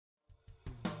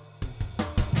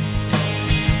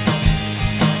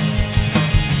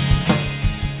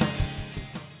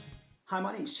Hi,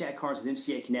 my name is Chad Carnes with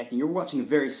MCA Connect, and you're watching a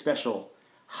very special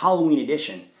Halloween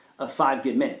edition of 5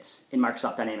 Good Minutes in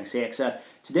Microsoft Dynamics AX.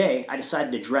 Today, I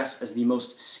decided to dress as the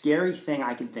most scary thing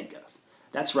I can think of.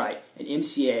 That's right, an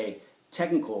MCA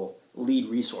technical lead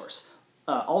resource.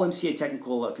 All MCA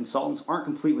technical consultants aren't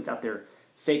complete without their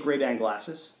fake Ray-Ban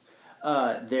glasses,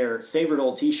 their favorite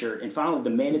old t-shirt, and finally the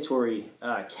mandatory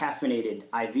caffeinated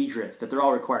IV drip that they're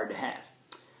all required to have.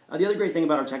 The other great thing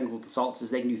about our technical consultants is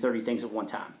they can do 30 things at one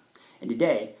time. And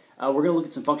today, we're going to look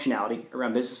at some functionality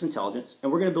around business intelligence,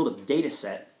 and we're going to build a data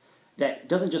set that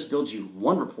doesn't just build you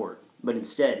one report, but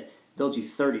instead builds you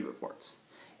 30 reports.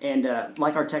 And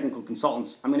like our technical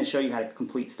consultants, I'm going to show you how to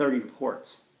complete 30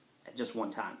 reports at just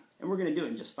one time. And we're going to do it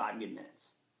in just 5 good minutes.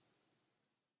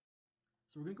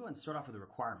 So we're going to go ahead and start off with a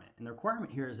requirement. And the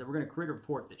requirement here is that we're going to create a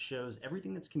report that shows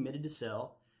everything that's committed to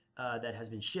sell that has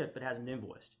been shipped but hasn't been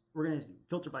invoiced. We're going to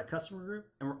filter by customer group,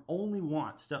 and we only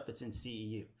want stuff that's in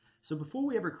CEU. So before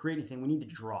we ever create anything, we need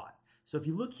to draw it. So if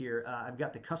you look here, I've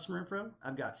got the customer info,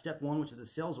 I've got step 1, which is the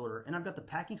sales order, and I've got the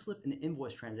packing slip and the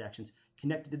invoice transactions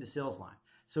connected to the sales line.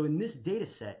 So in this data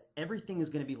set, everything is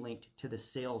going to be linked to the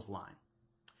sales line.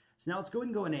 So now let's go ahead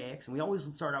and go into AX, and we always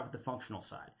start out with the functional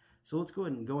side. So let's go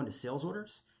ahead and go into sales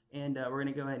orders, and we're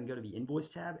going to go ahead and go to the invoice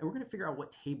tab, and we're going to figure out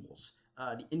what tables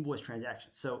the invoice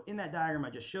transactions. So in that diagram I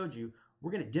just showed you,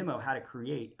 we're going to demo how to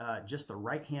create just the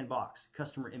right-hand box,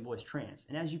 customer invoice trans.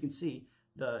 And as you can see,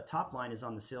 the top line is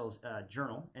on the sales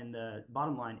journal, and the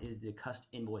bottom line is the cust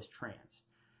invoice trans.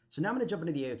 So now I'm going to jump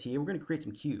into the AOT, and we're going to create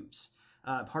some cubes,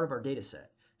 part of our data set.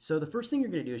 So the first thing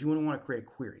you're going to do is you want to create a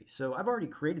query. So I've already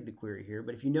created the query here,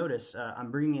 but if you notice,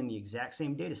 I'm bringing in the exact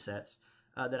same data sets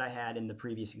that I had in the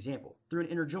previous example through an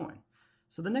inner join.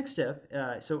 So the next step,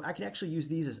 so I could actually use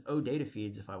these as OData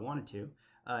feeds if I wanted to,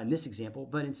 in this example,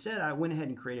 but instead I went ahead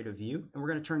and created a view, and we're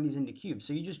going to turn these into cubes.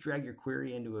 So you just drag your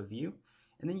query into a view,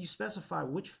 and then you specify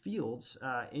which fields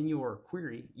in your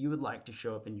query you would like to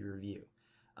show up in your view.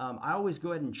 I always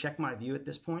go ahead and check my view at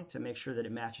this point to make sure that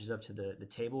it matches up to the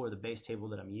table or the base table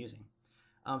that I'm using.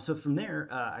 So from there,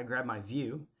 I grab my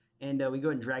view, and we go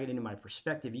ahead and drag it into my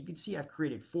perspective. You can see I've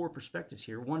created 4 perspectives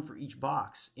here, one for each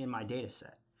box in my data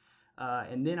set.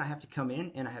 And then I have to come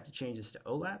in and I have to change this to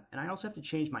OLAP, and I also have to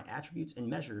change my attributes and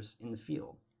measures in the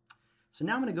field. So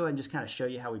now I'm going to go ahead and just kind of show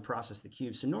you how we process the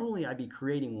cubes. So normally I'd be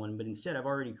creating one, but instead I've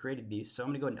already created these, so I'm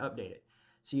going to go ahead and update it.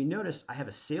 So you notice I have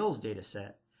a sales data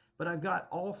set, but I've got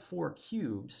all 4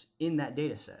 cubes in that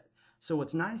data set. So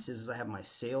what's nice is I have my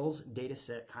sales data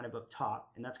set kind of up top,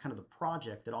 and that's kind of the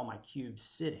project that all my cubes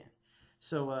sit in.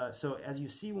 So, so as you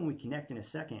see when we connect in a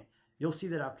second, you'll see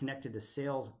that I've connected the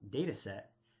sales data set,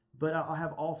 but I'll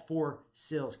have all 4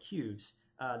 sales cubes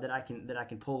that I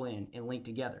can pull in and link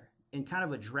together in kind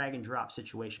of a drag and drop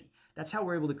situation. That's how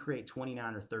we're able to create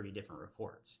 29 or 30 different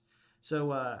reports.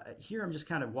 So here I'm just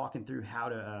kind of walking through how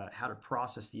to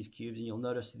process these cubes, and you'll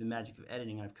notice through the magic of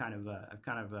editing I've kind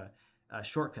of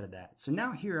shortcutted that. So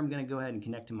now here I'm going to go ahead and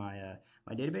connect to my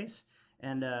my database,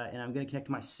 and I'm going to connect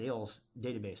to my sales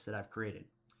database that I've created.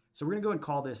 So we're going to go and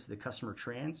call this the customer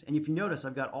trans, and if you notice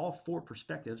I've got all 4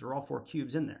 perspectives or all 4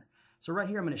 cubes in there. So right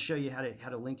here I'm going to show you how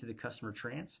to link to the customer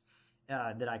trans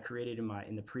that I created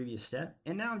in the previous step,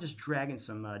 and now I'm just dragging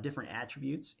some different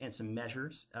attributes and some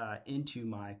measures into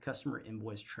my customer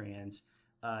invoice trans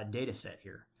data set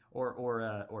here,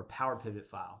 or PowerPivot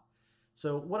file.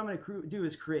 So what I'm going to do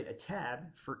is create a tab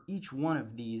for each one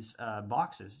of these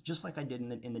boxes, just like I did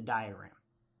in the diagram.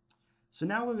 So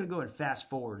now we're going to go and fast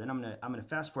forward, and I'm going to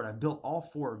fast forward. I've built all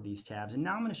 4 of these tabs, and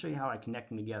now I'm going to show you how I connect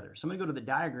them together. So I'm going to go to the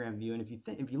diagram view, and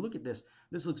if you look at this,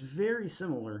 this looks very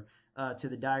similar to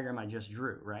the diagram I just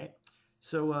drew, right?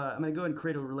 So I'm going to go ahead and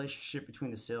create a relationship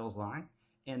between the sales line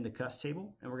and the cust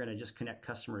table, and we're going to just connect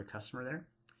customer to customer there.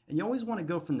 And you always want to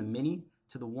go from the many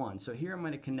to the one. So here I'm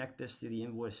going to connect this to the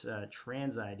invoice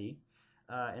trans ID.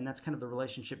 And that's kind of the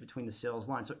relationship between the sales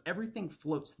line. So everything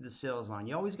floats to the sales line.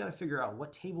 You always got to figure out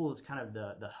what table is kind of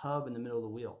the hub in the middle of the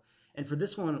wheel. And for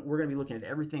this one, we're going to be looking at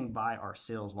everything by our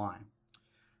sales line.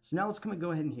 So now let's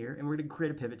go ahead in here, and we're going to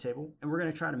create a pivot table, and we're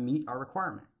going to try to meet our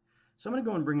requirement. So I'm going to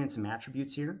go and bring in some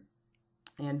attributes here.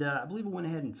 And I believe I went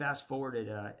ahead and fast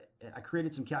forwarded. I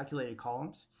created some calculated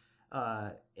columns.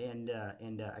 And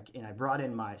I brought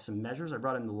in some measures. I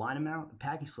brought in the line amount, the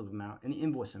packing slip amount, and the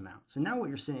invoice amount. So now what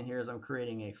you're seeing here is I'm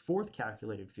creating a 4th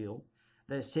calculated field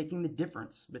that is taking the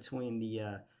difference between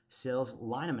the sales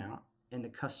line amount and the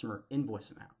customer invoice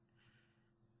amount.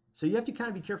 So you have to kind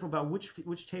of be careful about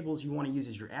which tables you want to use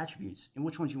as your attributes and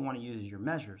which ones you want to use as your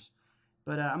measures.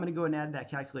 But I'm going to go ahead and add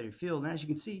that calculated field, and as you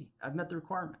can see, I've met the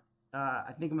requirement.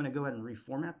 I think I'm going to go ahead and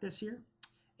reformat this here.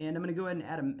 And I'm going to go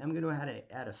ahead and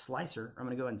add a slicer. I'm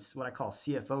going to go and what I call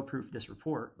CFO proof this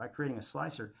report by creating a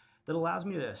slicer that allows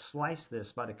me to slice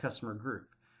this by the customer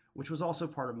group, which was also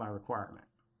part of my requirement.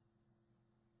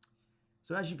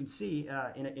 So as you can see,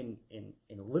 in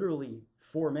literally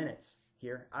 4 minutes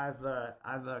here, I've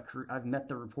met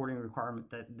the reporting requirement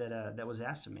that was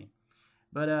asked of me.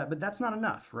 But that's not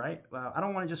enough, right? I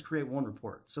don't want to just create one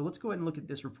report. So let's go ahead and look at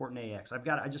this report in AX.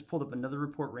 I just pulled up another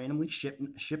report randomly,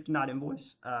 shipped not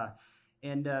invoice,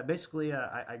 basically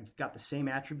I've got the same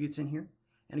attributes in here.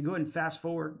 And to go ahead and fast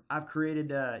forward, I've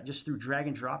created just through drag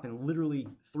and drop in literally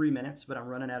 3 minutes, but I'm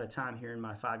running out of time here in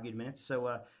my 5 good minutes.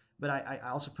 So, but I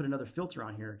also put another filter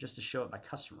on here just to show it by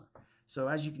customer. So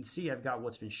as you can see, I've got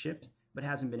what's been shipped, but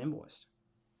hasn't been invoiced.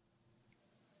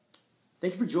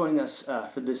 Thank you for joining us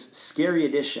for this scary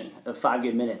edition of 5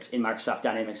 Good Minutes in Microsoft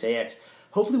Dynamics AX.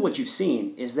 Hopefully what you've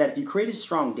seen is that if you create a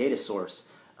strong data source,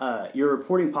 your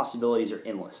reporting possibilities are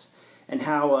endless. And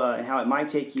how it might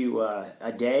take you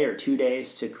a day or 2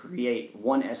 days to create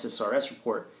one SSRS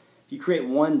report. If you create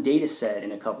one data set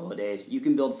in a couple of days, you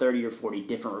can build 30 or 40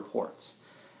 different reports.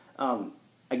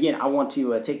 Again, I want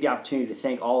to take the opportunity to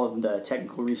thank all of the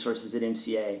technical resources at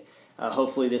MCA.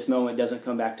 Hopefully this moment doesn't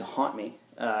come back to haunt me.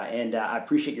 I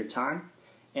appreciate your time,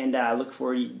 and I look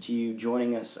forward to you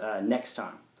joining us next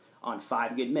time on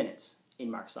 5 Good Minutes in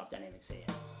Microsoft Dynamics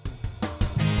AX.